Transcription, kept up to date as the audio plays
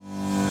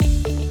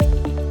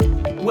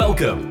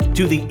Welcome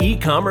to the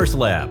e-commerce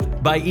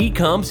lab by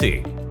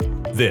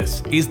eComC.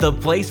 This is the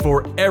place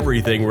for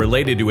everything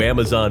related to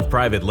Amazon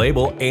private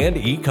label and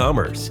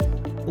e-commerce.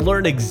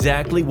 Learn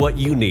exactly what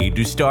you need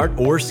to start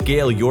or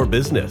scale your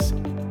business.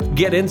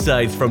 Get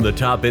insights from the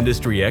top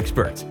industry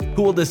experts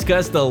who will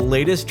discuss the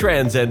latest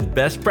trends and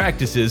best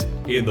practices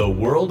in the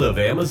world of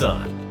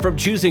Amazon. From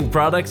choosing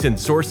products and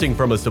sourcing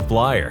from a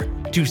supplier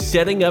to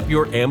setting up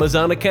your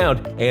Amazon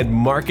account and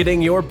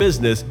marketing your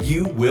business,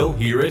 you will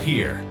hear it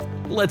here.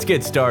 Let's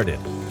get started.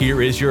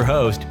 Here is your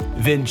host,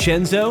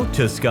 Vincenzo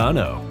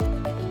Toscano.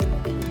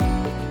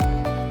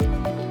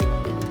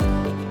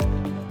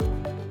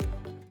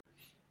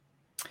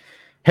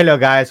 Hello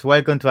guys,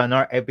 welcome to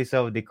another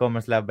episode of the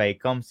E-commerce Lab by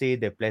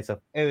eComC, the place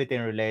of everything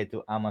related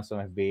to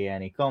Amazon FBA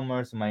and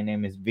e-commerce. My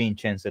name is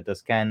Vincenzo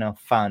Toscano,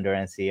 founder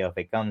and CEO of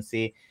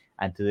eComC,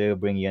 and today we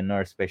bring you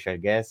another special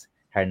guest.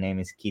 Her name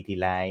is Kitty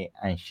Lai,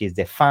 and she's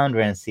the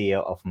founder and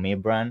CEO of Me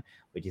Brand,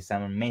 which is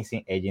an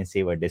amazing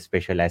agency where they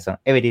specialize on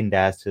everything that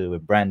has to do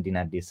with branding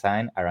and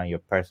design around your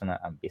personal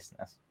and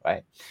business,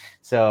 right?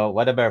 So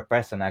what a better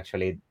person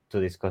actually to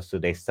discuss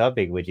today's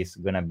topic, which is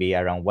going to be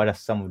around what are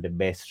some of the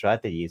best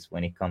strategies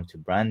when it comes to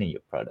branding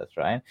your products,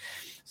 right?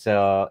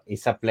 So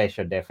it's a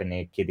pleasure,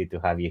 definitely, Kitty, to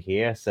have you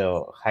here.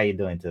 So how are you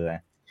doing today?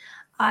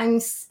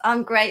 I'm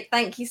great.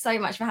 Thank you so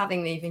much for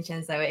having me,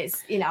 Vincenzo.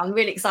 It's, I'm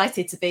really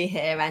excited to be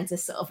here and to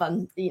sort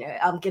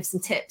of, give some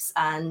tips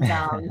and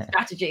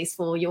strategies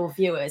for your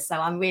viewers. So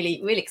I'm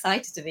really, really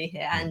excited to be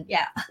here. And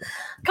yeah,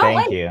 can't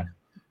wait. Thank you.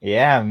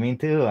 Yeah, me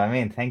too. I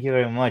mean, thank you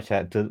very much.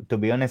 To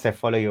be honest, I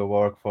follow your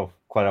work for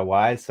quite a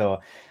while, so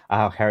I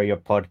have heard your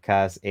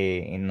podcast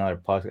in other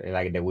podcasts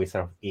like the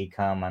Wizard of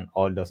Ecom and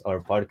all those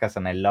other podcasts,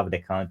 and I love the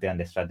content and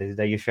the strategies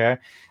that you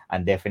share.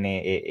 And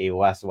definitely, it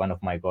was one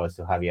of my goals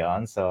to have you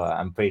on. So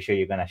I'm pretty sure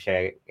you're gonna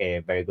share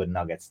very good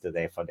nuggets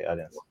today for the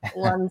audience.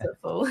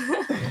 Wonderful.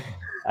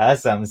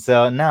 Awesome.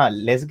 So now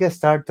let's get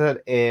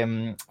started.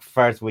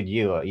 First with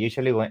you.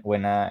 Usually,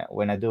 when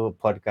I do a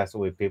podcast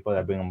with people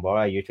that bring on board,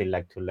 I usually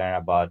like to learn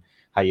about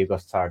how you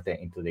got started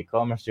into the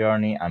e-commerce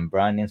journey and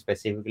branding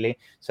specifically.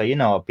 So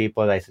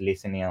people that's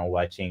listening and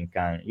watching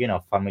can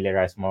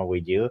familiarize more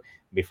with you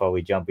before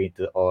we jump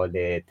into all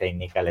the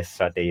technical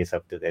strategies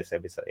of today's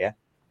episode. Yeah.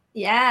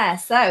 Yeah.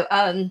 So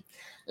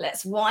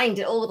let's wind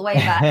it all the way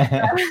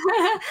back.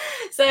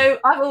 So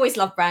I've always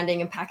loved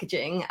branding and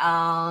packaging.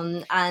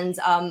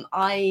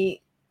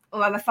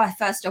 My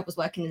first job was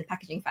working in a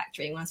packaging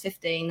factory. When I was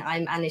 15,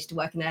 I managed to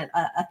work in a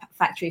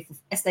factory for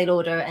Estee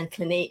Lauder and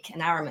Clinique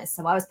and Aramis.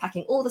 So I was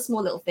packing all the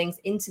small little things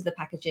into the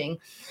packaging.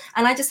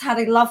 And I just had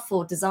a love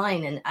for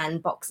design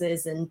and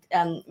boxes and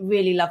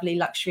really lovely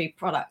luxury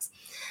products.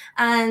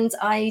 And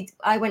I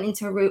went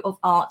into a route of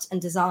art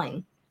and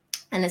design.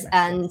 And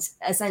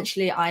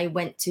essentially, I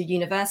went to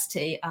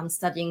university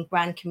studying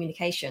brand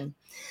communication.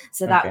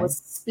 So that was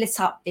split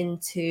up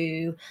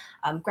into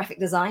graphic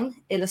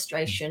design,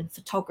 illustration,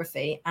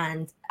 photography,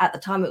 and at the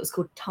time it was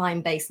called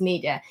time-based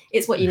media.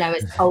 It's what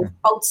it's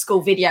old school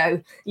video,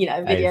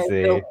 video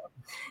film.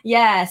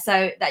 Yeah,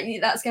 so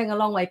that's going a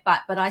long way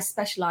back. But I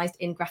specialized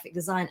in graphic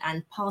design,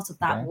 and part of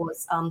that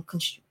was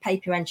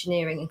paper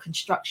engineering and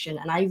construction,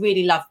 and I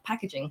really love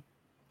packaging.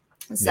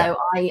 So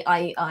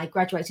I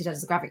graduated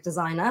as a graphic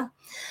designer.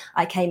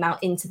 I came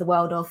out into the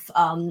world of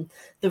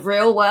the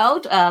real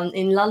world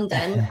in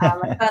London.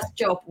 My first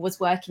job was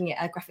working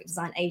at a graphic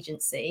design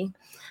agency.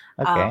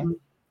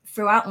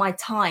 Throughout my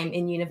time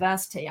in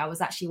university, I was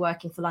actually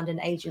working for London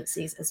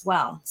agencies as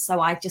well. So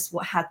I just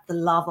had the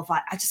love of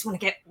I just want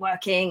to get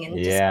working and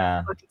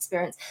just work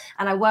experience.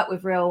 And I worked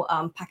with real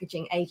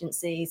packaging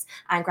agencies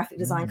and graphic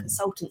design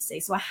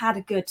consultancy. So I had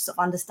a good sort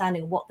of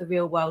understanding of what the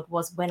real world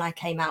was when I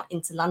came out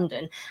into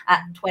London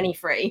at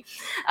 23.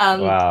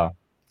 Wow.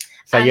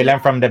 So you learn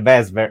from the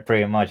best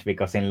pretty much,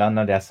 because in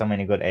London there are so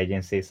many good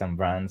agencies and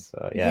brands.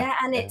 So,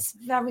 and it's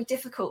very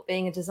difficult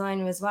being a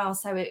designer as well.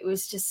 So it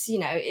was just,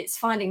 it's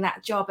finding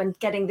that job and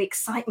getting the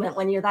excitement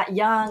when you're that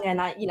young.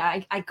 And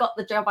I got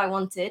the job I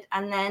wanted.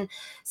 And then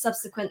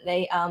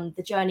subsequently,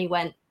 the journey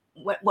went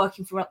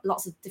working for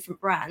lots of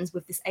different brands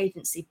with this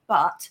agency.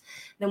 But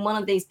then one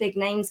of these big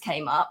names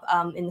came up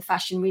in the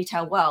fashion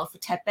retail world for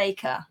Ted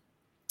Baker.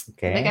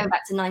 Okay. They're going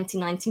back to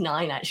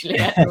 1999, actually.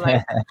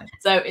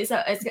 So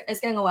it's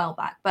going a while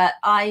back. But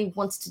I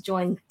wanted to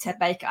join Ted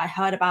Baker. I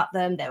heard about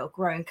them. They were a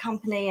growing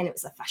company and it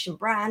was a fashion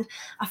brand.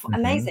 I thought,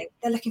 amazing.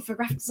 They're looking for a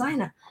graphic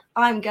designer.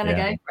 I'm going to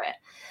go for it.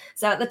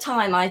 So at the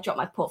time, I dropped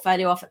my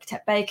portfolio off at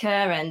Ted Baker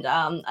and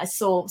I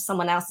saw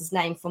someone else's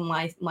name from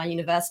my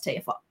university.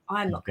 I thought,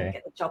 I'm not going to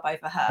get the job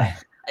over her.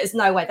 There's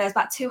no way. There's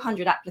about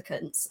 200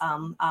 applicants, but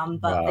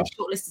they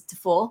shortlisted to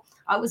 4.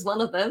 I was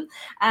one of them.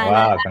 And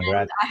I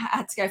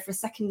had to go for a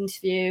second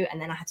interview, and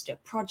then I had to do a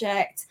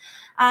project,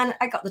 and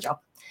I got the job.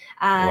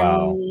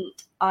 And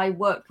I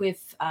worked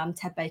with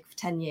Ted Baker for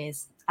 10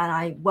 years. And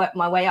I worked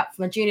my way up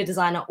from a junior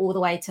designer all the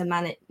way to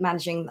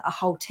managing a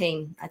whole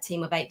team, a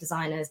team of 8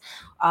 designers,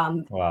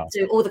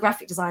 do all the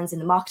graphic designs in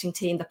the marketing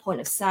team, the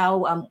point of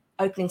sale,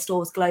 opening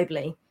stores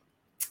globally.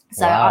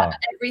 So Wow.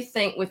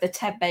 everything with the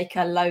Ted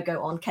Baker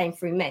logo on came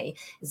through me.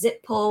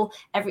 Zip pull,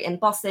 every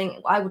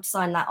embossing, I would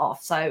sign that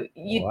off. So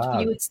you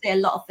Wow. would see a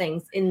lot of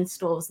things in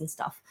stores and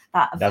stuff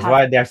that have That's had.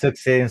 why they're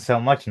succeeding so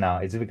much now.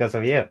 It's because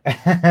of you.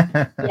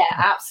 Yeah,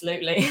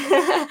 absolutely.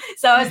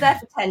 So I was there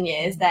for 10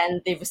 years.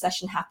 Then the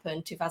recession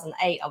happened,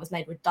 2008. I was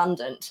made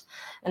redundant.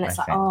 And it's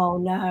I like, see. oh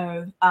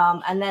no.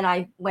 And then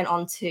I went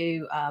on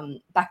to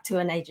back to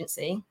an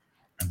agency.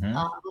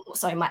 Mhm.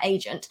 Sorry, my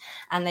agent,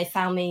 and they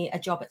found me a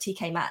job at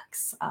TK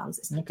Maxx.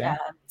 Okay.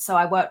 So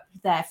I worked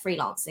there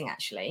freelancing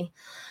actually.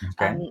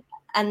 Okay.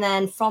 And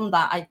then from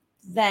that,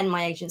 then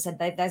my agent said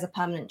there's a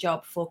permanent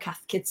job for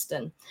Cath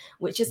Kidston,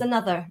 which is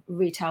another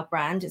retail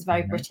brand. It's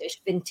very Mhm. British,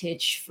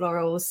 vintage,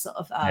 florals, sort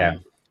of Yeah.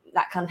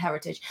 that kind of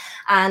heritage.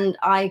 And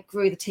I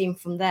grew the team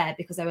from there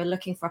because they were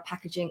looking for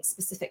a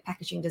specific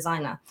packaging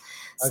designer.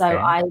 So Okay.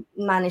 I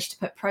managed to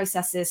put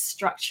processes,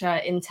 structure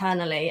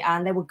internally,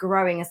 and they were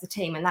growing as a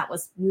team. And that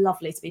was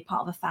lovely to be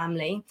part of a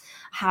family.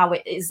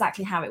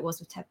 Exactly how it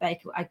was with Ted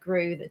Baker. I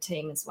grew the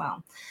team as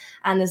well.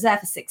 And I was there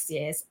for 6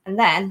 years. And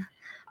then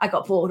I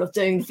got bored of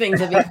doing the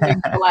things I've been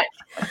doing for like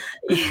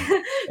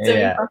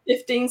Yeah. for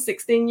 15,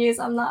 16 years.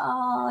 I'm like,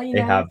 oh,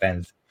 It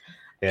happens.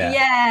 Yeah.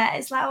 yeah,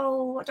 it's like,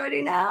 oh, what do I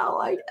do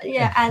now?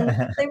 And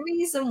the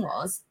reason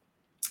was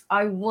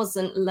I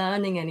wasn't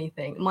learning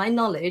anything. My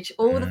knowledge,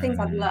 all the things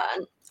I've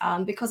learned,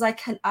 because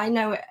I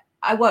know it.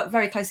 I work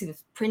very closely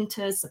with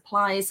printers,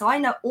 suppliers, so I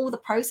know all the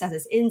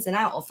processes ins and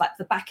out of like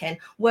the back end,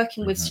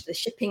 working with the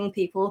shipping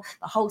people,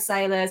 the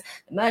wholesalers,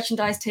 the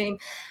merchandise team,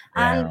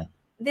 and Yeah.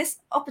 this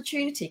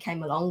opportunity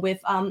came along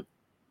with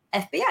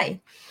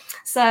FBA.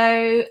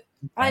 So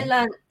I Okay.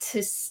 learned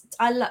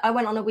I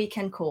went on a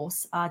weekend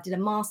course, did a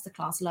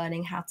masterclass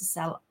learning how to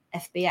sell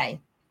FBA.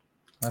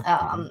 That's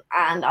cool.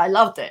 And I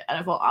loved it. And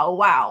I thought, oh,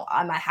 wow.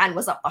 My hand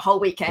was up the whole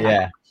weekend.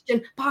 Yeah. I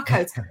question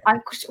barcodes. I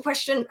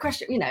question,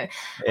 I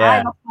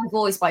Yeah. lost my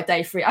voice by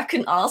day 3. I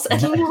couldn't ask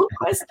any more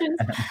questions.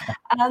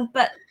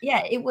 But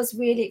yeah, it was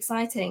really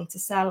exciting to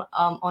sell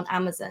on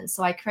Amazon.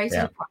 So I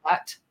created a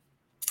product.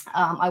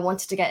 I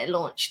wanted to get it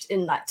launched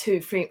in like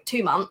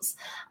 2 months.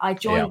 I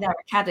joined their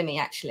academy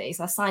actually.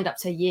 So I signed up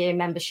to a year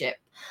membership.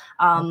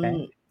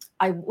 Okay.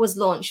 I was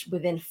launched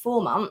within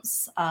 4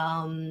 months.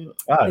 Wow,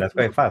 that's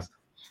very fast.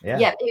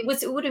 Yeah, it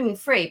would have been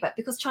free, but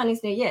because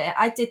Chinese New Year,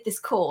 I did this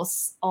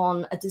course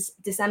on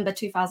December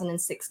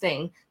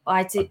 2016. But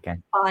I did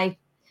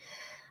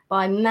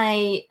by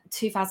May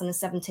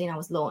 2017, I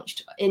was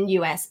launched in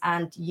US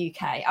and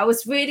UK. I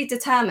was really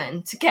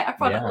determined to get a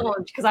product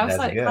launched because I was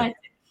so excited.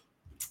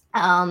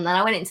 And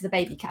I went into the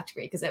baby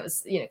category because it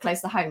was,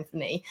 close to home for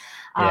me.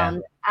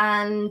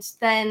 And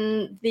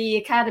then the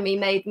academy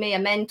made me a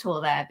mentor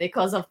there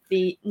because of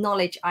the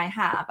knowledge I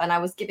have. And I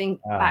was giving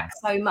back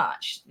so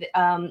much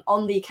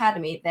on the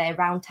academy, their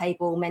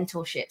roundtable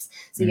mentorships.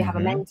 So you have a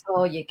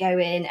mentor, you go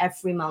in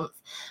every month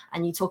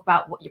and you talk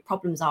about what your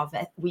problems are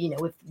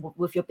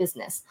with your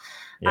business.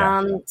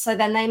 So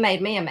then they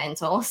made me a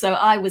mentor. So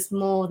I was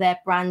more their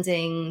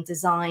branding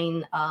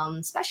design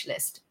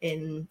specialist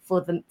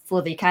for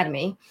the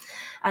academy.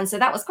 And so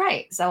that was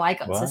great. So I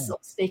got to sort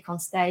of speak on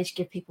stage,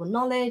 give people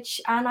knowledge,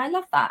 and I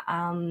love that.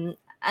 And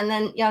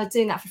then I was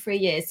doing that for 3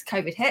 years.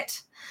 COVID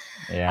hit,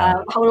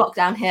 whole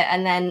lockdown hit,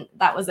 and then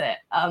that was it.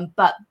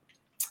 But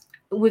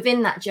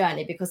within that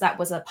journey, because that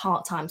was a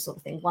part-time sort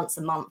of thing, once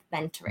a month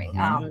mentoring,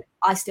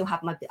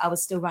 I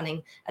was still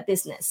running a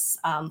business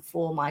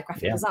for my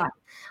graphic design.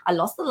 I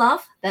lost the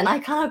love, then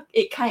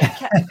it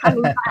kept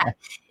coming back.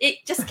 It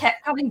just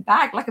kept coming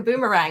back like a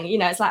boomerang.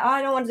 It's like, oh,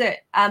 I don't want to do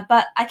it.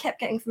 But I kept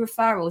getting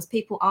referrals,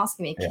 people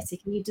asking me, Kitty,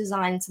 can you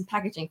design some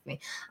packaging for me?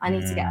 I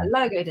need to get a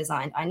logo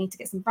designed. I need to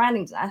get some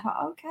branding designed. I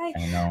thought, okay.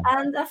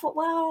 And I thought,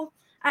 well,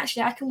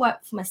 actually, I can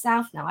work for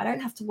myself now. I don't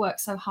have to work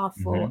so hard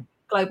for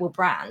global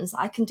brands.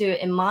 I can do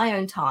it in my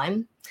own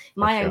time,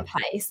 my own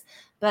pace,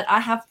 but I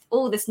have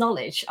all this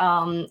knowledge.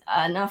 And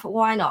I thought,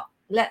 why not?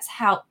 Let's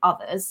help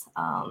others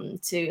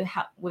to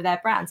help with their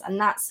brands. And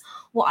that's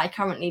what I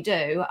currently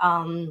do.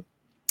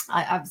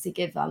 I obviously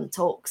give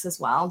talks as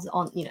well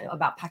on,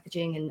 about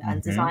packaging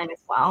and design as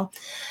well.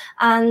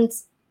 And,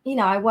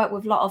 I work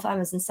with a lot of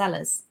Amazon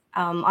sellers.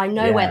 I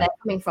know where they're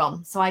coming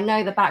from. So I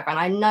know the background.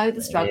 I know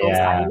the struggles.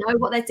 I know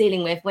what they're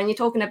dealing with. When you're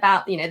talking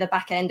about, the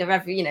back end of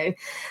every,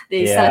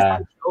 the seller's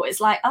manual, it's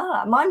like,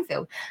 a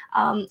minefield.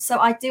 So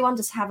I do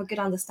have a good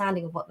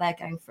understanding of what they're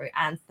going through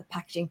and the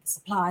packaging, the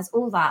suppliers,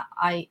 all that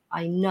I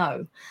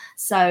know.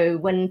 So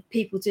when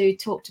people do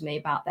talk to me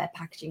about their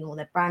packaging or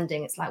their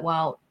branding, it's like,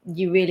 well,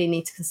 you really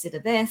need to consider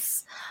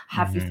this.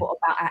 Have you thought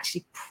about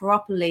actually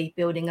properly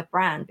building a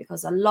brand?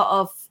 Because a lot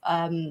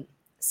of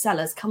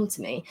sellers come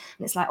to me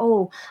and it's like,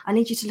 oh, I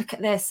need you to look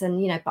at this, and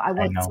but I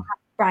want to have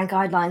brand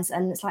guidelines,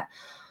 and it's like,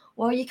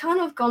 well, you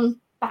kind of gone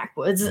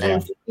backwards,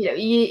 and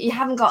you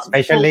haven't got,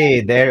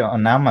 especially there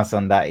on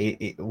Amazon, that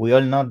we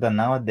all know that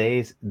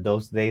nowadays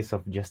those days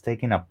of just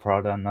taking a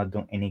product, not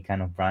doing any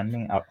kind of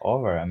branding, are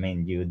over. I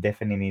mean, you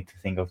definitely need to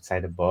think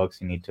outside the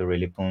box. You need to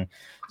really put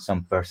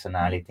some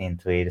personality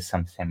into it,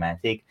 some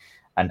thematic,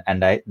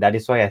 and that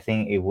is why I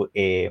think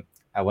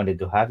I wanted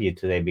to have you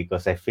today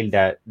because I feel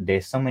that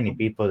there's so many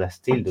people that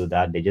still do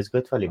that. They just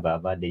go to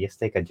Alibaba, they just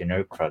take a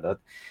generic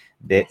product.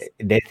 Yes.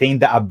 They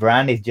think that a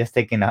brand is just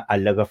taking a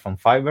logo from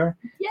Fiverr,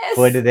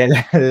 put Yes.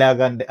 the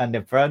logo on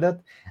the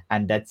product,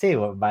 and that's it.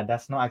 Well, but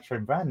that's not actual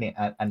branding,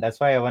 and that's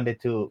why I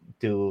wanted to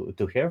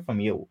hear from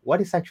you.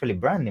 What is actually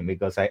branding?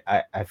 Because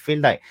I feel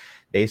like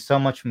there is so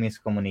much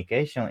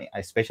miscommunication,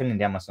 especially in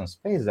the Amazon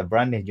space. The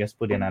brand is just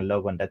putting a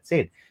logo and that's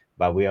it.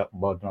 But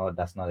both know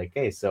that's not the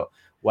case. So,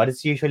 what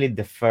is usually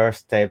the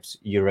first steps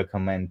you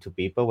recommend to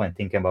people when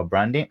thinking about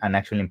branding and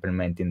actually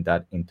implementing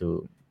that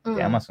into the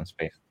Mm. Amazon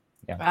space?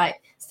 Yeah. Right.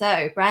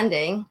 So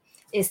branding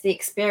is the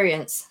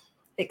experience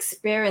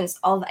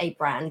of a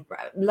brand.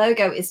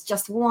 Logo is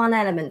just one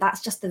element.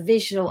 That's just the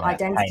visual Yeah,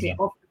 identity tiny.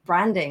 of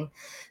branding.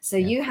 So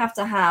Yeah. you have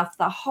to have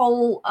the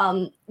whole.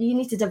 You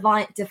need to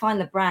define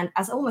the brand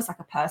as almost like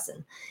a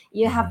person.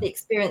 You have the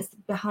experience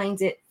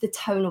behind it, the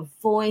tone of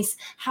voice.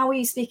 How are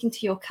you speaking to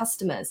your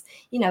customers?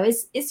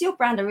 Is your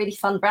brand a really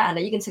fun brand?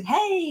 Are you going to say,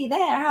 "Hey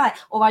there, hi,"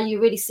 or are you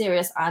really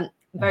serious and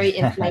very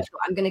informational?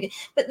 I'm going to get,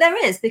 but there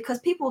is, because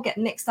people will get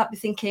mixed up with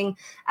thinking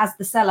as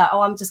the seller, oh,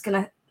 I'm just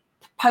going to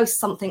post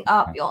something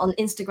up on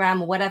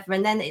Instagram or whatever,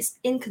 and then it's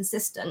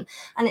inconsistent,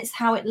 and it's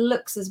how it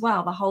looks as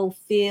well, the whole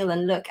feel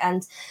and look,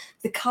 and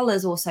the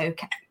colors also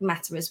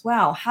matter as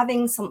well.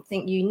 Having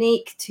something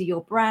unique to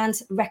your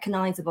brand,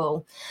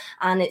 recognizable,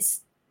 and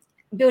it's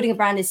building a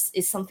brand is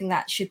something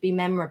that should be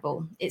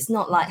memorable. It's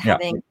not like Yeah.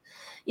 having,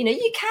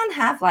 you can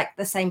have like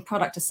the same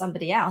product as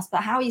somebody else,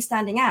 but how are you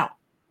standing out?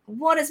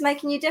 What is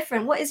making you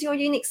different? What is your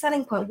unique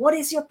selling point? What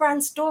is your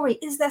brand story?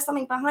 Is there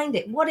something behind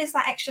it? What is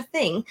that extra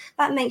thing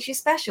that makes you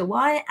special?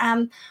 Why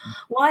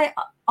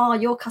are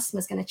your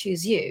customers going to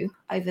choose you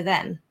over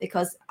them?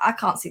 Because I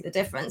can't see the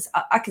difference.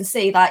 I can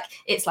see like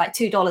it's like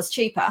 $2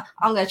 cheaper.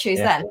 I'm going to choose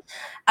them.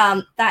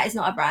 That is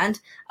not a brand.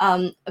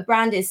 A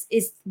brand is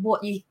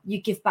what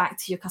you give back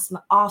to your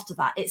customer after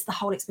that. It's the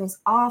whole experience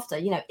after.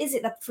 Is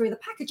it through the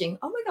packaging?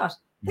 Oh my gosh,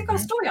 they've got a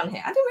story on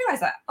here. I didn't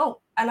realize that. Oh,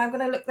 and I'm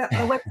going to look at the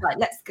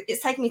website.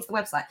 It's taking me to the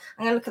website.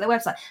 I'm going to look at the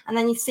website, and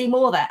then you see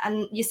more there,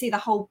 and you see the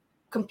whole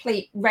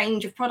complete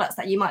range of products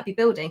that you might be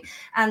building,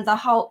 and the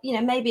whole.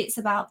 Maybe it's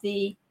about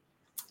the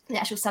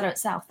actual seller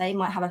itself. They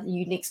might have a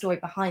unique story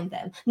behind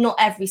them. Not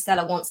every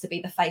seller wants to be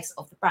the face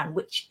of the brand,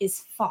 which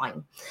is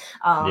fine.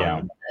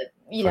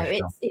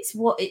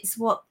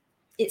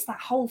 It's that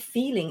whole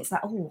feeling. It's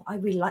like, oh, I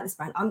really like this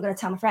brand. I'm going to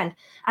tell my friend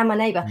and my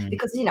neighbor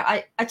because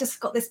I just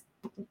got this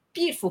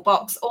beautiful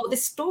box or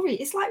this story.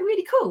 It's like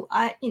really cool.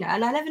 And I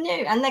never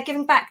knew. And they're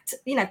giving back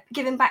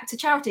to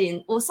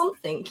charity or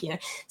something.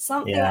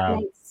 Something that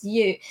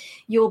makes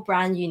your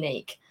brand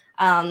unique.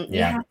 You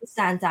have to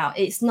stand out.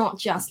 It's not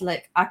just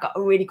look, I got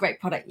a really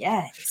great product.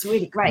 Yeah, it's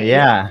really great.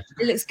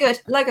 It looks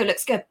good. Logo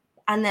looks good.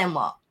 And then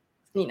what?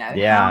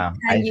 How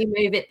can you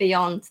move it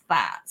beyond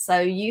that? So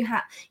you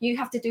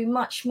have to do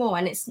much more,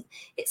 and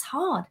it's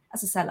hard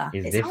as a seller.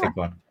 It's hard.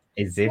 difficult.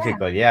 It's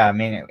difficult. Yeah. I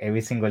mean,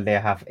 every single day I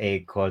have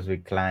calls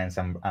with clients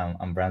and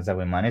brands that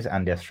we manage,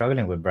 and they're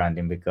struggling with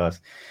branding because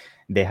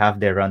they have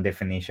their own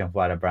definition of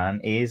what a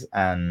brand is,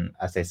 and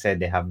as I said,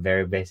 they have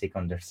very basic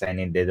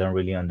understanding. They don't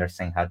really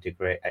understand how to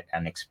create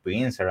an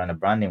experience around a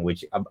branding,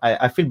 which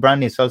I feel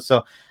branding is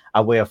also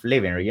a way of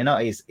living.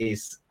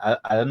 Is I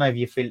don't know if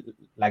you feel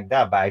like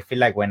that, but I feel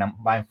like when I'm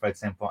buying, for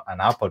example,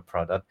 an Apple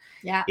product,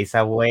 it's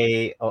a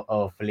way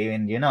of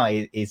living.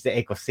 It's the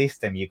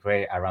ecosystem you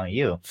create around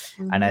you.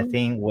 And I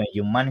think when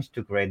you manage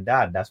to create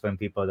that, that's when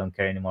people don't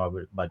care anymore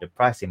about the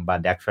pricing,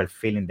 but the actual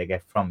feeling they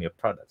get from your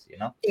products.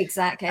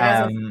 Exactly.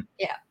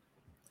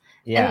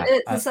 Yeah,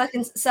 and there's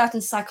a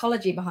certain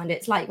psychology behind it.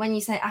 It's like when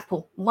you say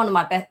Apple, one of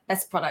my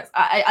best products.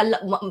 I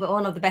love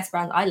one of the best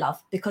brands I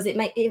love because it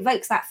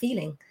evokes that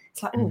feeling.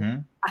 It's like,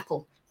 oh,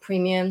 Apple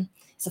premium.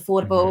 It's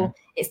affordable.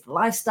 It's the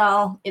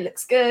lifestyle. It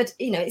looks good.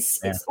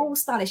 It's all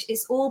stylish.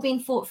 It's all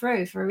been thought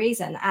through for a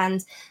reason.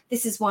 And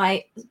this is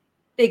why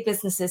big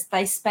businesses,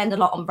 they spend a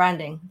lot on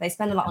branding. They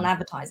spend a lot on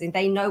advertising.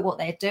 They know what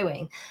they're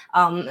doing,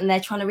 and they're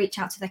trying to reach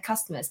out to their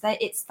customers.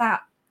 It's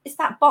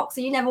that box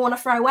that you never want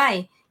to throw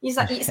away. It's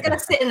going to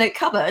sit in a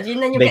cupboard,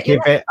 and then you'll get your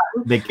next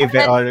one. They keep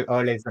it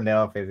always in the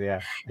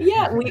office.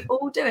 Yeah, we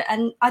all do it,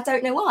 and I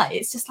don't know why.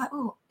 It's just like,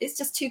 oh, it's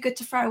just too good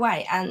to throw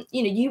away. And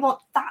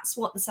that's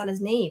what the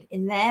sellers need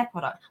in their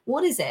product.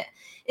 What is it?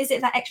 Is it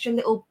that extra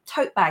little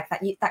tote bag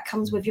that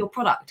comes with your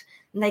product,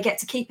 and they get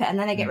to keep it, and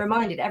then they get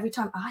reminded every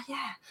time?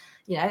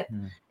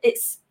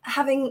 It's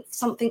having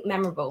something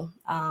memorable.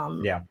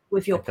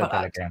 With your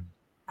product.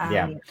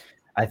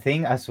 I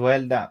think as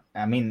well that,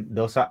 I mean,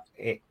 those are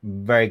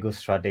very good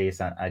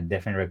strategies, and I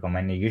definitely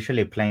recommend it.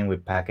 Usually playing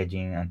with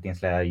packaging and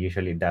things like that,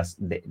 usually that's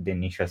the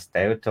initial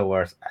step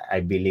towards,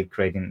 I believe,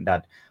 creating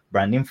that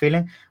branding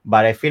feeling.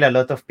 But I feel a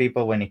lot of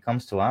people, when it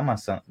comes to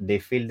Amazon, they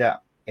feel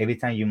that every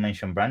time you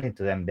mention branding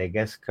to them, they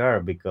get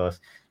scared because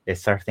they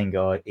start thinking,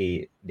 oh,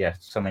 there are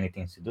so many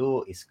things to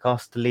do, it's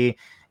costly,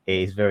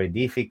 it's very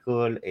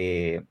difficult.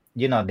 They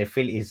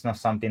feel it's not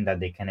something that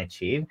they can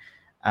achieve.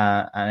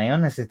 And I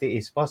honestly think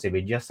it's possible.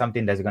 It's just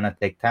something that's gonna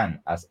take time,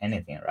 as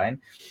anything, right?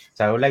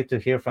 So I would like to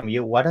hear from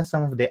you. What are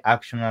some of the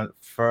actionable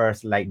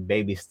first, like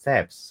baby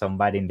steps,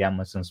 somebody in the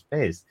Amazon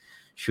space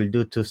should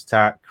do to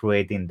start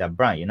creating the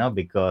brand?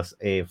 Because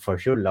for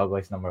sure, logo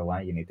is number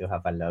one. You need to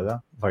have a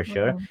logo for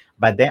sure. Mhm.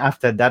 But then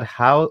after that,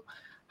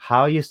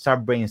 how you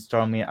start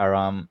brainstorming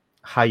around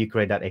how you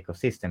create that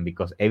ecosystem,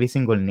 because every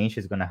single niche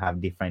is going to have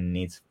different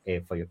needs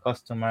for your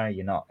customer.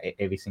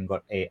 Every single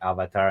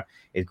avatar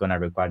is going to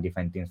require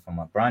different things from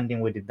a branding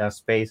within that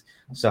space.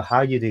 So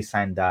how you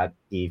design that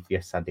if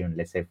you're starting,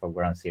 let's say, for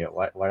ground zero?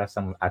 What are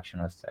some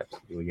actionable steps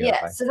you Yeah.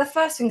 advise? So the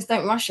first thing is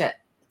don't rush it.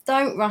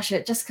 Don't rush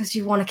it just because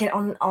you want to get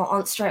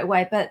on straight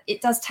away. But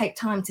it does take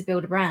time to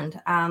build a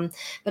brand.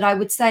 But I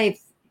would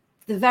say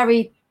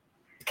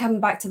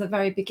coming back to the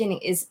very beginning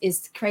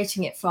is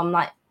creating it from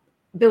like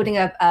building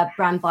a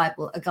brand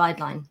Bible, a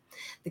guideline,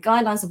 the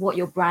guidelines of what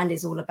your brand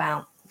is all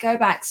about. Go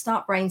back,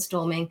 start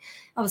brainstorming.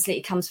 Obviously,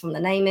 it comes from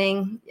the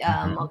naming.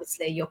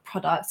 Obviously, your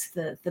product,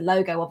 the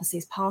logo, obviously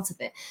is part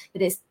of it.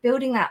 But it's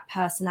building that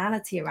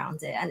personality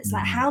around it. And it's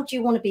like, how do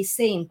you want to be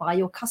seen by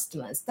your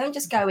customers? Don't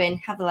just go in,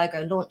 have the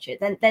logo, launch it.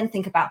 Then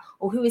think about,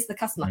 who is the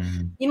customer?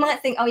 You might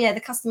think, oh yeah,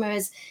 the customer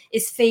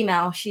is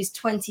female. She's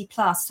 20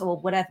 plus or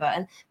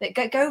whatever. But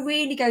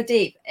go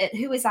deep.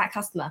 Who is that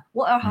customer?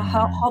 What are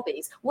her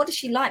hobbies? What does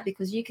she like?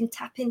 Because you can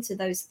tap into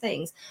those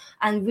things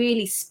and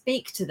really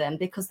speak to them,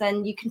 because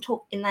then you can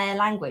talk in their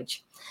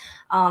language.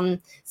 So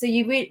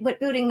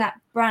building that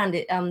brand,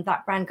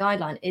 that brand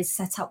guideline is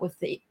set up with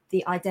the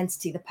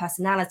identity, the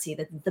personality,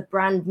 the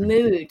brand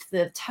mood,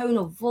 the tone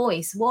of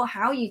voice.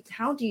 How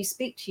do you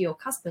speak to your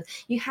customers?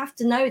 You have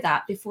to know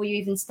that before you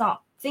even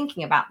start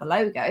thinking about the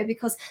logo,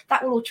 because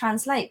that will all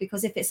translate.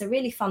 Because if it's a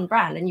really fun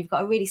brand and you've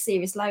got a really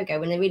serious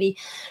logo and a really,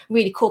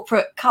 really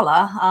corporate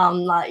color,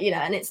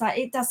 and it's like,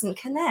 it doesn't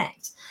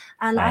connect.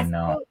 And I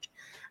think,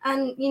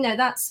 and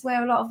that's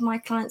where a lot of my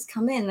clients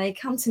come in. They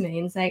come to me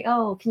and say,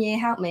 oh, can you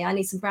help me? I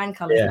need some brand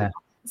colors. Yeah.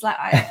 It's like,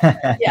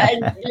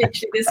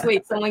 literally this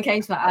week someone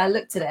came to me, I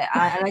looked at it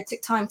and I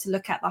took time to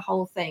look at the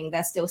whole thing.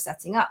 They're still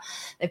setting up.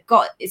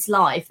 It's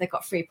live. They've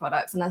got 3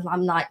 products. And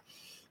I'm like,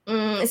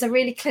 it's a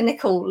really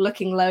clinical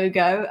looking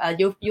logo.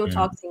 You're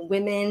targeting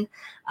women.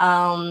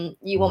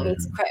 You want me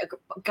to create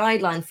a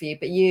guideline for you,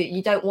 but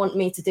you don't want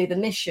me to do the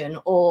mission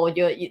or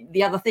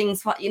the other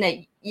things.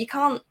 You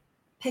can't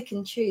pick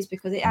and choose,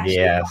 because it actually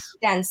starts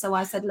again. So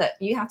I said, look,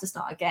 you have to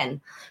start again,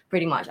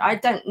 pretty much. I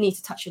don't need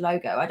to touch your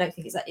logo. I don't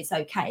think it's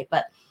okay,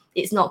 but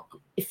it's not,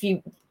 if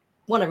you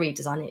want to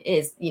redesign it,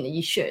 is,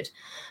 you should.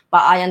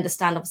 But I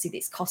understand obviously that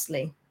it's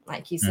costly,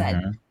 like you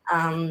said.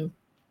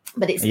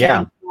 But it's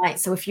getting right.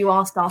 So if you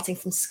are starting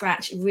from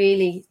scratch,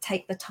 really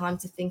take the time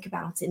to think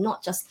about it,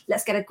 not just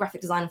let's get a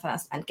graphic designer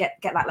first and get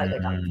that logo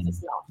done.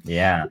 It's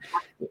not.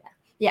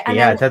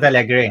 I totally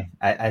agree.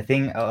 I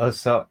think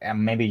also,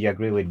 and maybe you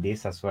agree with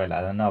this as well,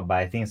 I don't know, but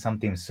I think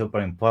something super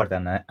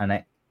important,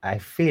 and I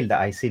feel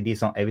that I see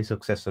this on every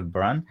successful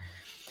brand,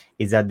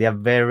 is that they are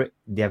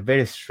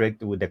very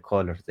strict with the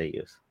colors they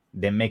use.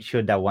 They make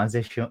sure that once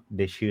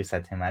they choose a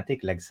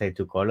thematic, like say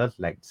 2 colors,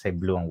 like say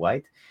blue and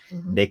white,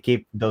 they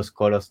keep those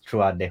colors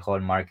throughout the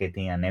whole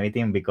marketing and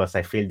everything, because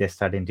I feel they're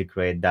starting to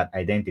create that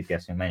identity,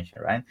 as you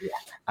mentioned, right?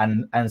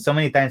 And so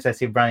many times I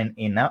see brand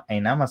in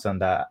Amazon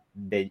that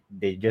they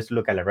just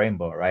look at a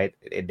rainbow, right?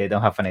 They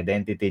don't have an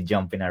identity,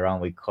 jumping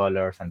around with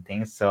colors and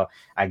things. So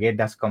I guess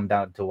that's come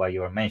down to what you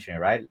were mentioning,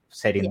 right?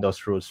 Setting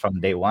those rules from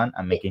day one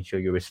and making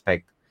sure you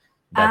respect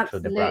that.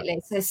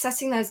 Absolutely. So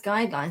setting those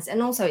guidelines,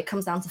 and also it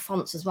comes down to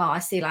fonts as well. I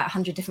see like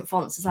 100 different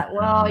fonts. It's like,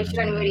 well, you should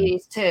only really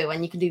use 2,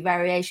 and you can do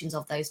variations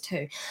of those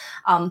 2.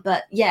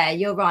 But yeah,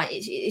 you're right.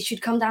 It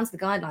should come down to the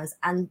guidelines.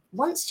 And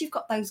once you've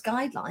got those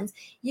guidelines,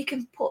 you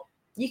can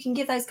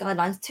give those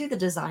guidelines to the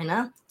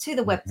designer, to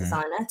the web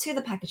designer, to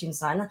the packaging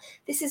designer.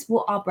 This is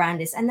what our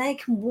brand is, and they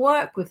can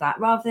work with that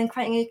rather than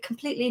creating a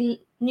completely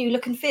new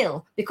look and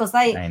feel, because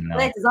they're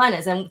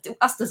designers, and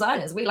us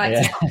designers, we like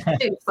to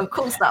do some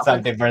cool stuff.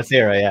 Something for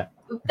zero,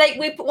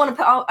 we want to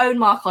put our own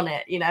mark on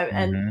it,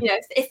 and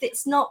if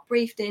it's not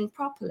briefed in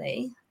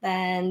properly,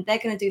 then they're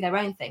going to do their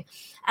own thing.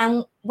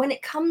 And when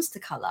it comes to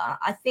color,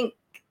 I think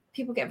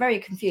people get very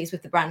confused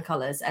with the brand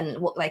colors and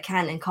what they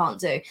can and can't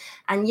do.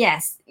 And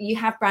yes, you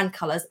have brand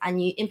colors and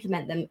you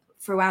implement them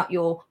throughout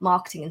your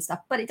marketing and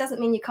stuff, but it doesn't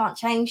mean you can't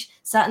change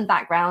certain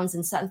backgrounds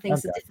and certain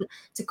things are different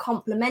to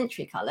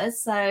complementary colors.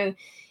 So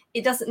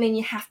it doesn't mean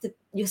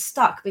you're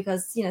stuck,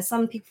 because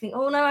some people think,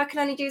 oh no, I can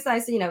only use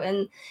those,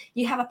 and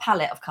you have a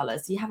palette of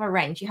colors, you have a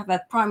range, you have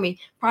a primary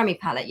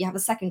palette, you have a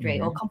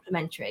secondary or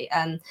complementary,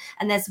 and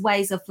there's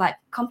ways of like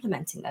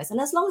complementing those. And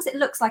as long as it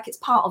looks like it's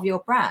part of your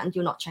brand,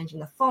 you're not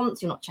changing the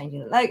font, you're not changing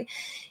the logo,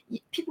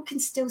 people can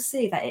still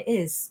see that it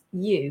is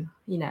you.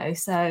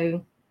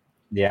 So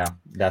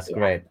that's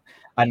great.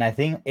 And I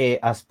think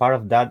as part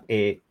of that,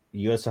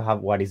 you also have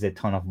what is the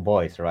tone of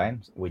voice, right?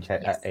 Which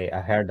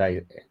I heard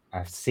that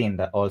I've seen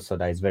that also,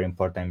 that is very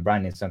important in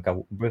branding. So can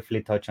we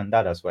briefly touch on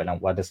that as well, and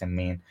what does it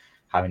mean?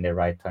 having the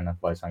right tone of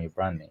voice on your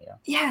branding.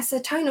 Yeah, so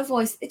tone of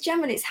voice,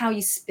 generally it's how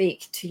you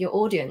speak to your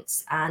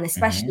audience, and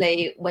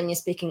especially when you're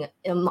speaking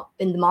in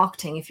the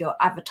marketing, if you're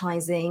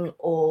advertising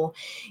or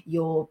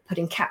you're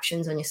putting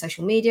captions on your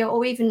social media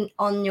or even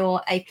on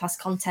your A+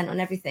 content on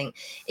everything,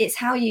 it's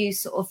how you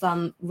sort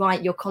of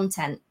write your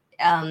content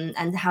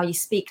and how you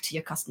speak to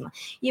your customer.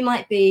 You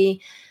might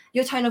be,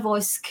 your tone of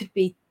voice could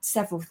be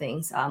several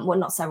things. Well,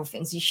 not several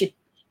things. You should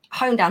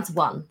hone down to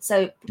one.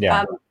 So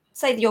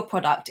say that your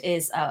product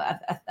is a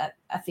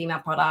female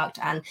product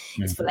and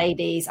it's for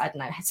ladies, I don't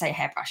know, say a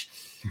hairbrush,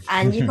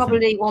 and you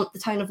probably want the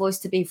tone of voice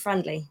to be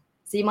friendly.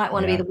 So you might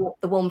want to be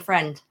the warm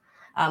friend.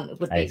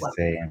 Would be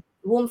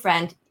warm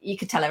friend. You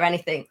could tell her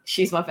anything.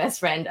 She's my best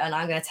friend, and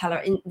I'm going to tell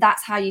her.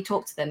 That's how you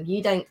talk to them.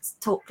 You don't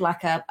talk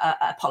like a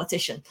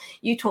politician.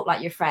 You talk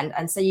like your friend,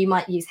 and so you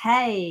might use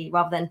 "hey"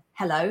 rather than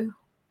 "hello."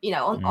 You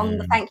know, on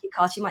the thank you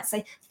card, you might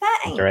say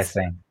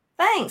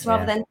 "thanks"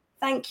 rather than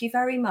 "thank you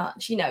very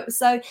much." You know,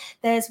 so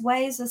there's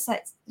ways of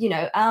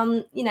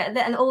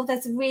and all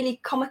there's a really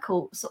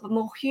comical, sort of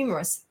more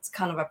humorous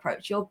kind of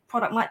approach. Your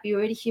product might be a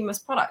really humorous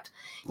product.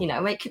 You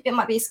know, it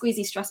might be a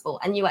squeezy stressful,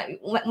 and you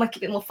might make it a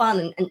bit more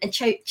fun and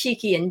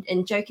cheeky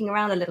and joking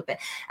around a little bit.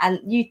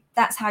 And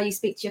that's how you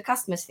speak to your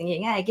customers,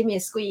 thinking, "Hey, give me a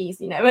squeeze,"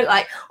 you know,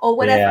 like, or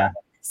whatever. Yeah.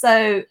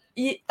 So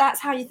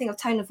that's how you think of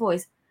tone of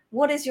voice.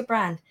 What is your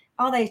brand?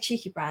 Are they a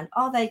cheeky brand?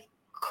 Are they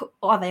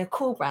a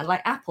cool brand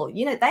like Apple?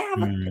 You know, they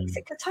have a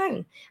particular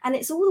tone, and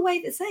it's all the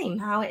way the same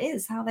how it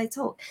is, how they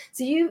talk.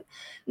 So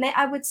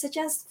I would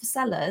suggest for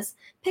sellers,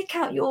 pick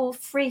out your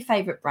 3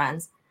 favorite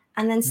brands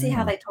and then see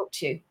how they talk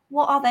to you.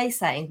 What are they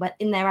saying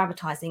in their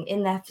advertising,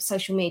 in their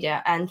social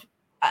media, and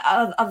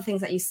other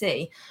things that you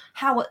see?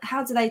 How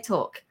do they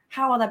talk?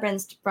 How are their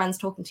brands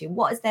talking to you?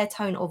 What is their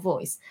tone or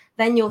voice?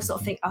 Then you'll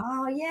sort of think,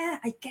 oh yeah,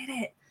 I get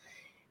it,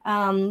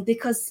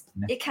 because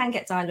it can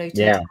get diluted.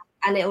 Yeah.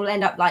 And it will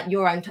end up like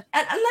your own.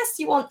 And unless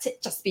you want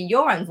it just to be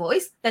your own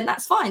voice, then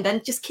that's fine.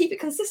 Then just keep it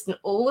consistent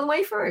all the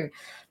way through.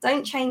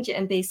 Don't change it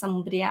and be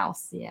somebody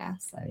else. Yeah.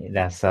 So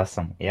that's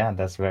awesome. Yeah,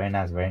 that's very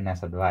nice. Very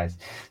nice advice.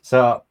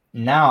 So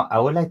now I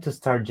would like to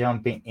start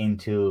jumping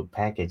into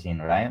packaging,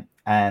 right?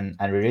 And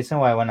the reason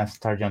why I want to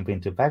start jumping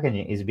into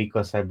packaging is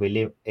because I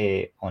believe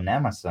on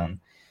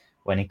Amazon,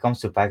 when it comes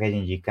to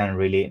packaging, you can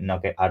really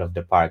knock it out of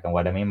the park. And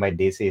what I mean by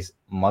this is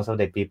most of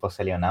the people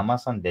selling on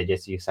Amazon, they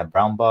just use a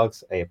brown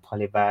box, a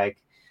poly bag,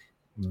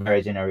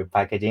 very generic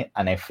packaging.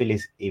 And I feel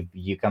if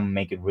you can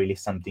make it really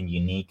something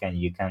unique and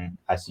you can,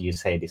 as you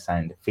say,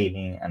 design the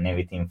feeling and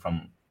everything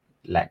from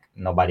like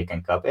nobody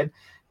can copy it,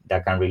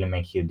 that can really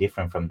make you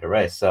different from the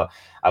rest. So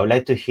I would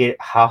like to hear,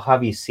 how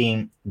have you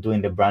seen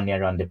doing the branding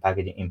around the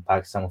packaging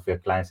impact some of your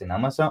clients in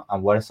Amazon?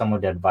 And what are some of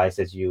the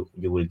advices you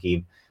will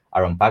give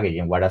around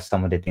packaging? What are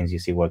some of the things you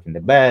see working the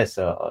best,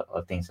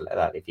 or things like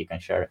that, if you can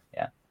share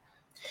it?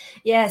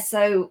 Yeah,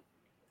 so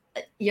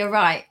you're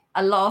right.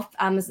 A lot of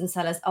Amazon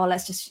sellers,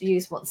 let's just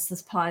use what the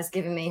supplier's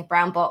giving me, a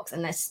brown box,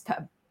 and let's put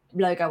a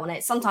logo on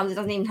it. Sometimes it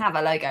doesn't even have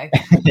a logo.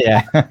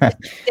 Yeah.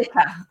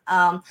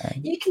 Sticker.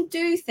 You can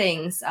do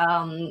things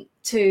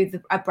to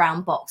a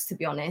brown box, to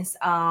be honest.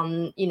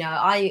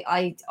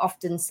 I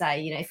often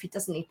say, if it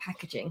doesn't need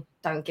packaging,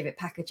 don't give it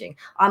packaging.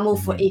 I'm all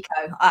for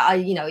eco.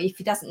 If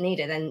it doesn't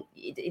need it, then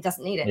it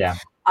doesn't need it. Yeah.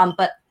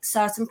 But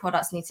certain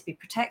products need to be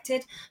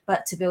protected.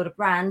 But to build a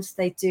brand,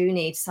 they do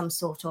need some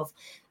sort of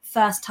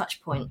first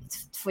touch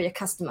point for your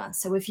customer.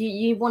 So if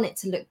you want it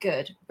to look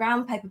good,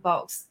 brown paper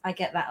box, I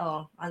get that.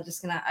 Oh, I'm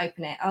just going to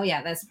open it. Oh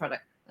yeah, there's the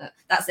product.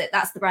 That's it.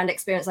 That's the brand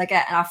experience I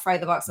get, and I'll throw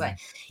the box away.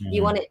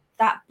 You want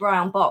that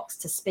brown box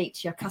to speak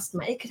to your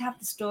customer. It could have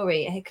the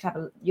story. It could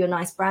have your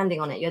nice branding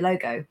on it, your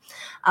logo,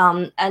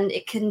 and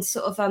it can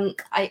sort of.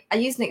 I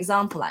used an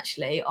example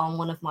actually on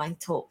one of my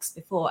talks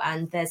before,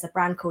 and there's a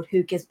brand called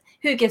Who Gives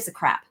a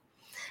Crap,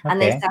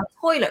 and they sell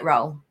toilet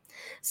roll.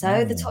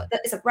 So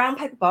it's a brown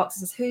paper box. It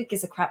says Who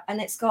Gives a Crap, and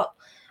it's got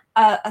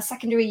a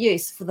secondary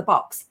use for the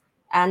box.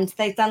 And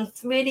they've done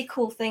really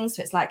cool things.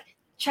 So it's like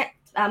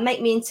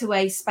make me into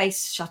a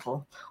space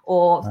shuttle,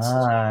 or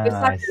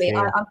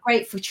I'm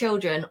great for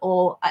children,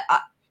 or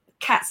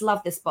cats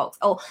love this box.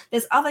 Or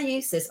there's other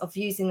uses of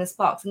using this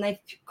box, and they've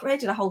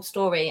created a whole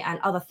story and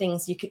other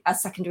things a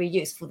secondary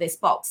use for this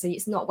box, so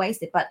it's not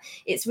wasted. But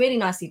it's really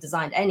nicely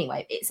designed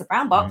anyway. It's a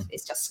brown box.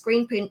 It's just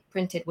screen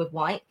printed with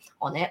white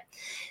on it.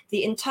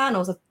 The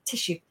internals of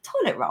tissue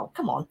toilet roll.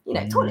 Come on,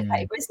 toilet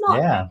paper. It's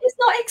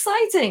not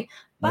exciting,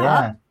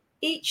 but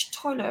each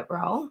toilet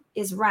roll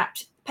is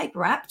paper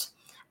wrapped,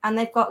 and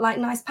they've got like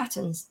nice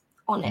patterns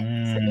on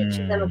it. So each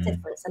of them are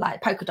different. So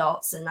like polka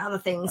dots and other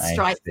things,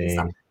 stripes and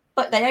stuff.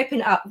 But they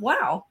open it up.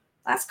 Wow,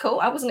 that's cool.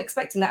 I wasn't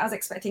expecting that. I was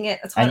expecting it.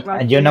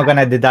 And you're not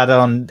gonna do that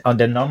on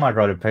the normal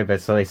roller paper,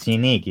 so it's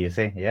unique. You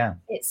see, yeah.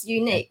 It's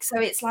unique. So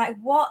it's like,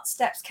 what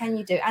steps can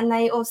you do? And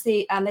they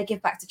obviously they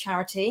give back to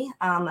charity.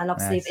 And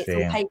obviously it's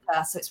on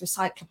paper, so it's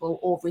recyclable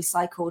or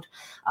recycled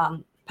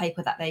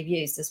paper that they've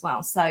used as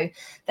well. So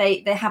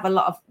they have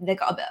they've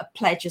got a bit of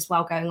pledge as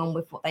well going on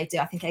with what they do.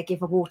 I think they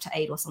give a water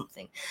aid or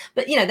something.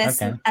 But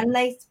there's and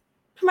they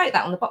promote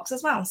that on the box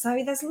as well.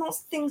 So there's lots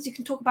of things you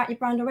can talk about your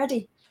brand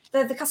already.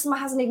 the customer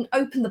hasn't even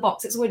opened the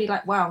box. It's already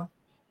like, wow,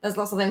 there's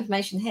lots of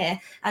information here,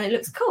 and it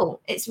looks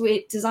cool. It's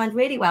designed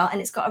really well, and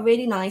it's got a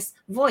really nice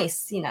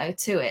voice,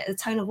 to it, a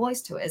tone of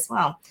voice to it as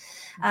well.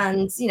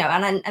 And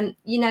and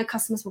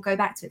customers will go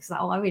back to it because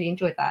like, oh, I really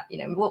enjoyed that.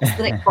 What's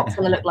the next box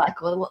going to look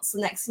like, or what's the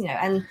next,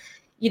 and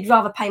you'd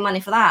rather pay money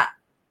for that,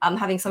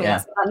 having something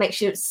that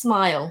makes you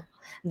smile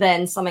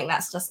than something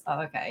that's just,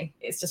 oh, okay,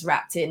 it's just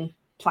wrapped in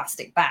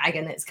plastic bag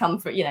and it's come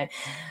for, Yeah.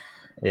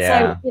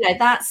 So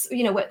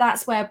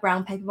that's where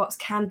brown paper box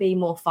can be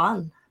more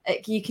fun.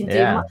 You can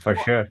do much for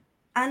more. Sure.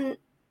 And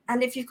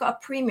if you've got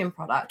a premium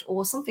product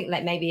or something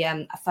like maybe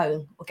a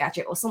phone or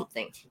gadget or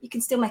something, you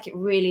can still make it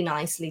really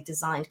nicely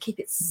designed, keep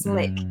it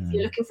slick. If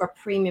you're looking for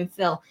a premium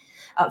feel,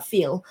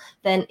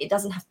 then it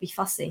doesn't have to be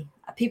fussy.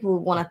 People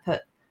want to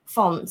put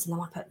fonts and they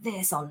want to put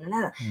this on and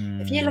that.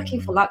 If you're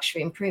looking for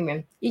luxury and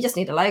premium, you just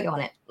need a logo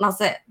on it. And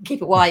that's it.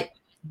 Keep it white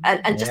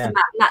and just a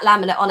matte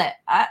laminate on it.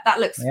 That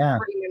looks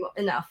premium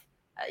enough.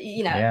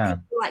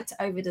 People like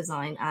to over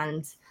design,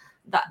 and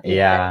that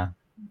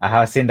I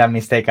have seen that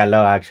mistake a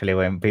lot actually,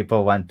 when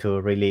people want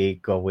to really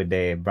go with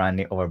the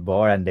branding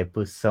overboard and they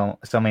put so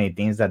many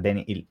things that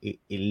then it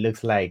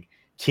looks like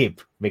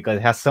cheap because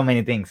it has so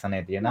many things on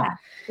it,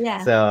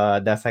 Yeah. So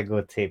that's a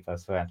good tip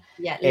as well.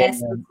 Yeah, less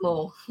is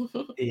more.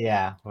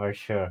 Yeah, for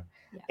sure.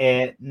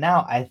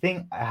 Now I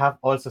think I have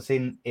also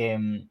seen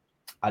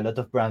a lot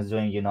of brands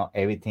doing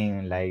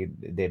everything, like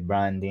the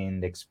branding,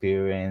 the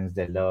experience,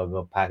 the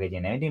logo,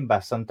 packaging, everything,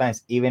 but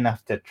sometimes even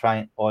after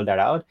trying all that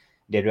out,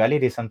 the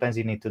reality is sometimes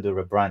you need to do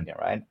rebranding,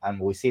 right? And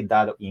we see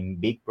that in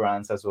big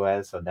brands as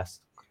well, so that's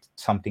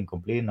something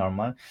completely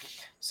normal.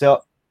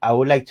 So I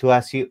would like to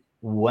ask you,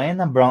 when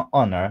a brand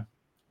owner,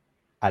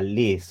 at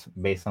least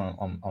based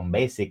on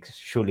basics,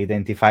 should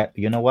identify,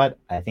 what,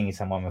 I think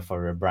it's a moment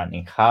for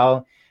rebranding.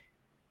 How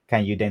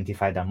can you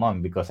identify that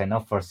moment? Because I know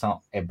for some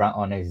a brand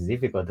owner it's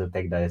difficult to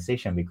take that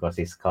decision because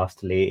it's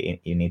costly.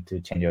 You need to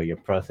change all your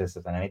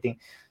processes and everything.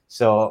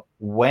 So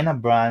when a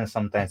brand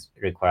sometimes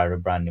require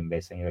rebranding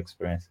based on your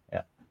experience,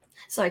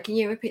 Sorry, can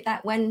you repeat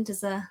that? When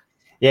does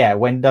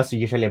when does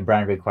usually a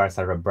brand requires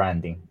a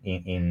rebranding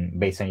in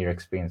based on your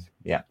experience?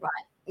 Yeah. Right.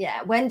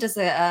 Yeah. When does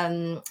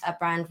a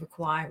brand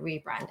require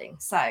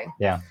rebranding? So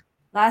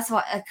that's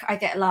what I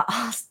get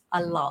asked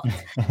a lot.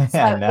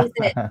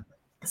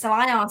 So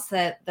I ask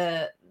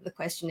the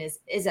question is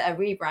it a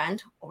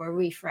rebrand or a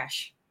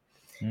refresh?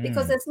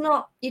 Because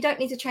you don't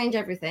need to change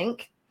everything,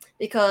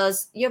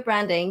 because your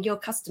branding, your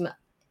customer,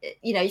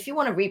 if you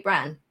want to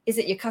rebrand, is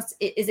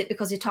it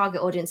because your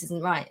target audience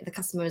isn't right, the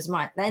customer isn't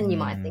right, then you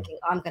might be thinking,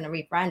 I'm going to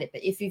rebrand it.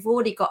 But if you've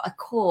already got a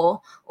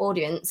core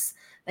audience,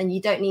 then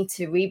you don't need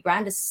to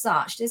rebrand as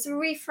such. There's a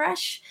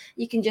refresh.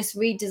 You can just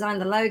redesign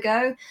the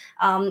logo.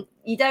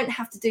 You don't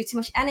have to do too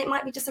much, and it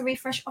might be just a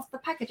refresh of the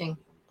packaging.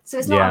 So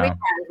it's not a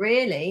rebrand,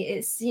 really.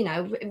 It's,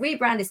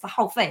 rebrand is the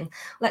whole thing.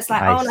 Let's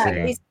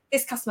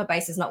this customer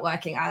base is not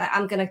working.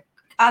 I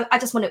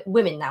just want it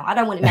women now. I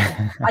don't want it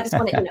men. I just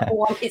want it,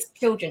 or it's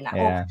children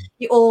now.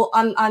 You're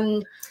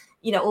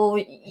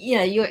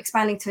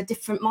expanding to a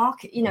different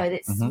market.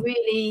 It's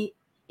really,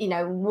 you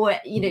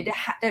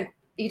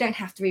don't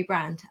have to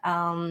rebrand.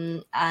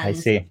 I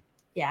see.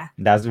 Yeah.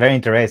 That's very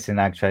interesting,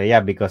 actually.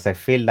 Yeah, because I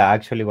feel that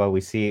actually what we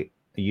see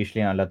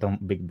usually in a lot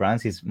of big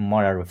brands is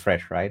more a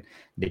refresh, right?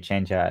 They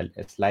change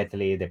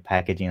slightly the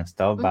packaging and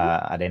stuff,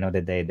 but at the end of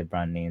the day, the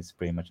branding is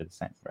pretty much the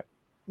same, right?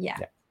 Yeah.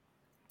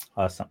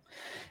 Awesome.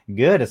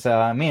 Good. So,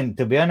 I mean,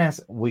 to be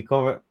honest, we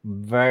cover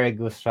very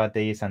good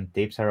strategies and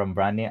tips around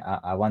branding.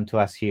 I want to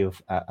ask you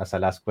as a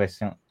last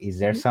question, is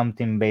there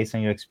something based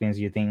on your experience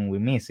you think we're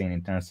missing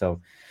in terms of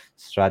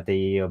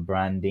strategy or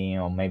branding,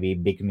 or maybe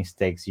big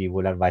mistakes you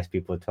would advise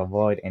people to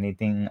avoid?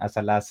 Anything as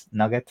a last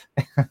nugget?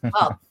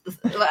 Well,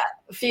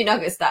 a few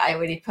nuggets that I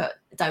really put,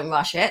 don't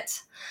rush it.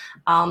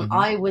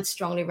 I would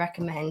strongly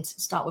recommend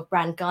start with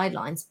brand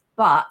guidelines.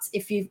 But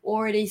if you've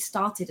already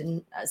started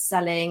in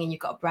selling and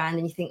you've got a brand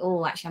and you think,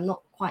 oh, actually, I'm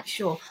not quite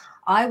sure,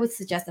 I would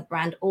suggest a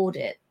brand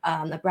audit,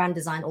 a brand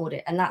design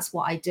audit. And that's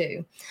what I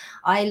do.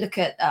 I look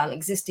at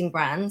existing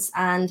brands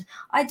and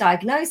I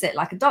diagnose it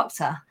like a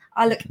doctor.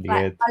 I look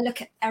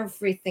at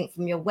everything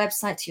from your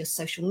website to your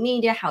social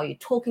media, how you're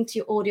talking to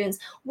your audience,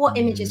 what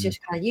images you're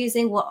kind of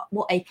using, what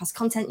A+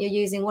 content you're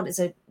using, what is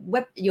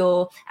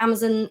your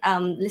Amazon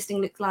listing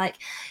look like,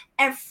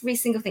 every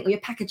single thing, or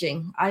your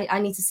packaging. I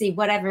need to see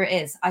whatever it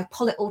is. I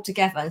pull it all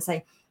together and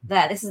say,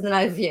 this is an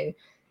overview.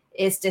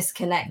 It's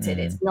disconnected.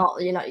 It's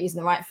not, you're not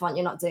using the right font.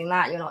 You're not doing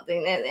that. You're not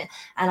doing that.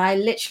 And I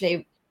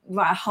literally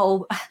write a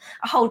whole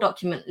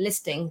document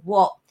listing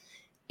what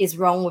is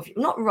wrong with you.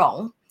 Not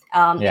wrong.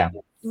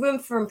 Room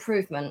for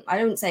improvement. I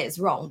don't say it's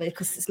wrong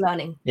because it's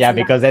learning.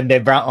 Because then the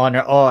brand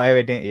owner,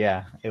 everything.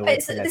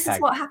 This is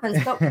what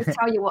happens. Doctors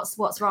tell you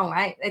what's wrong,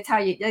 right? They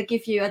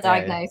give you a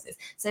diagnosis.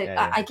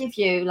 I give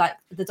you like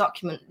the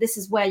document. This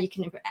is where you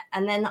can,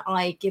 and then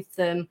I give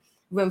them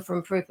room for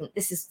improvement.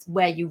 This is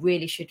where you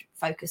really should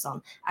focus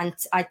on, and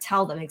I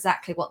tell them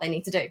exactly what they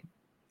need to do.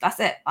 That's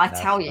it. I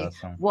tell you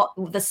what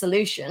the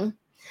solution,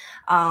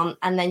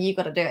 and then you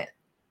got to do it.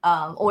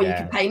 or you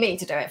can pay me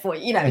to do it for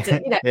you,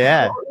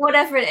 Yeah.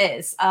 whatever it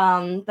is.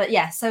 But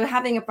yeah, so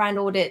having a brand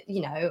audit,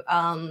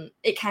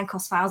 it can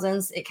cost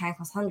thousands, it can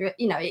cost hundreds,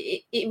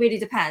 it really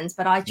depends.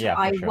 But I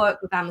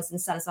work with Amazon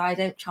sellers, so I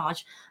don't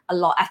charge a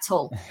lot at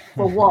all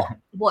for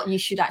what you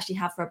should actually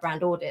have for a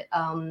brand audit.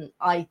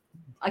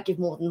 I give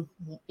more than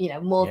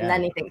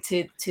anything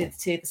to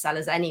the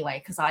sellers anyway,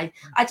 because I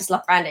just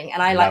love branding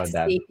and I like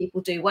to see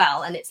people do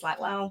well. And it's like,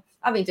 well,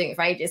 I've been doing it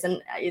for ages,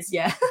 and it's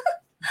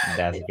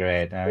That's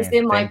great. It's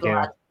in my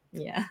blood.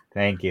 Yeah.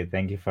 Thank you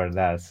for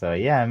that. So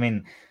yeah, I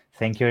mean,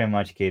 thank you very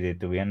much, Kitty.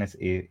 To be honest,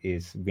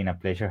 it's been a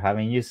pleasure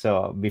having you.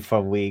 So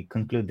before we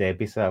conclude the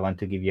episode, I want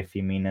to give you a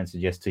few minutes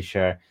just to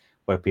share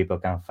where people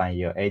can find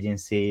your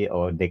agency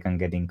or they can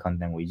get in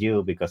contact with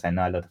you, because I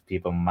know a lot of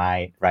people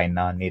might right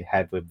now need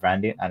help with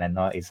branding, and I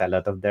know it's a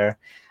lot of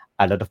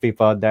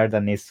people out there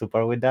that need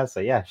support with that. So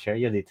yeah, share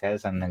your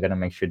details, and I'm gonna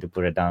make sure to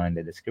put it down in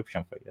the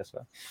description for you as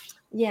well.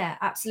 Yeah,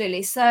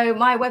 absolutely. So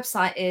my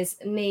website is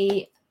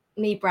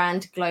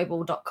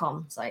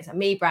mebrandglobal.com. So it's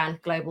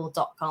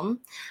mebrandglobal.com.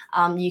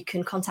 You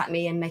can contact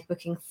me and make a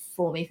booking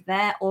for me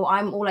there, or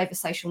I'm all over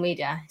social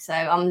media. So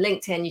on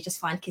LinkedIn, you just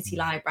find Kitty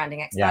Lai,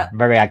 branding expert. Yeah,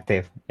 very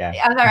active. Yeah,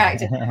 I'm very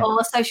active.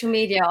 Or social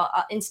media, or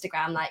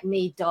Instagram, like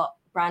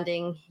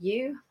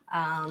me.brandingyou.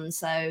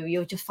 So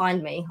you'll just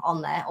find me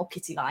on there, or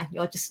Kitty Lai.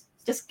 You'll just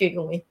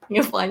Google me,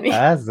 you'll find me.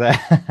 Yeah. So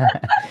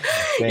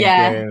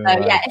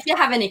if you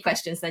have any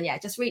questions, then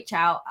just reach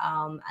out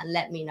and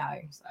let me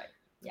know. So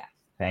yeah.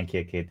 Thank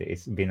you, Kitty.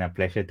 It's been a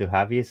pleasure to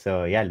have you.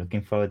 So yeah,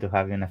 looking forward to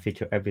having a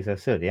future episode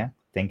soon. Yeah.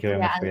 Thank you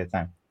very much for your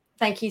time.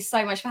 Thank you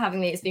so much for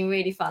having me. It's been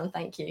really fun.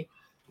 Thank you.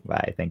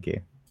 Bye. Thank you.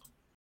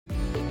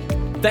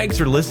 Thanks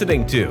for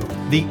listening to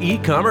the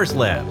E-Commerce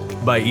Lab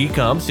by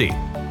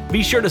eComC.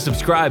 Be sure to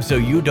subscribe so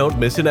you don't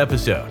miss an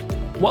episode.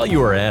 While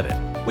you are at it,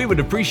 we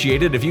would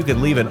appreciate it if you could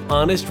leave an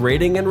honest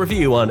rating and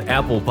review on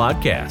Apple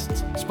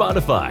Podcasts,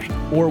 Spotify,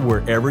 or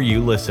wherever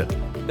you listen.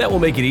 That will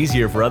make it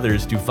easier for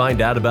others to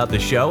find out about the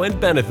show and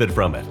benefit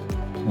from it.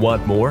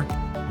 Want more?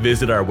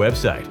 Visit our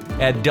website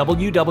at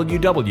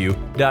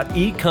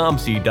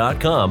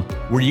www.ecomc.com,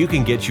 where you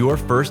can get your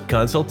first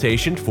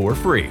consultation for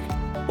free.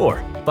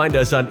 Or find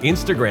us on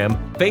Instagram,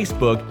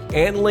 Facebook,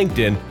 and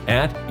LinkedIn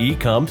at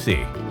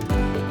eComC.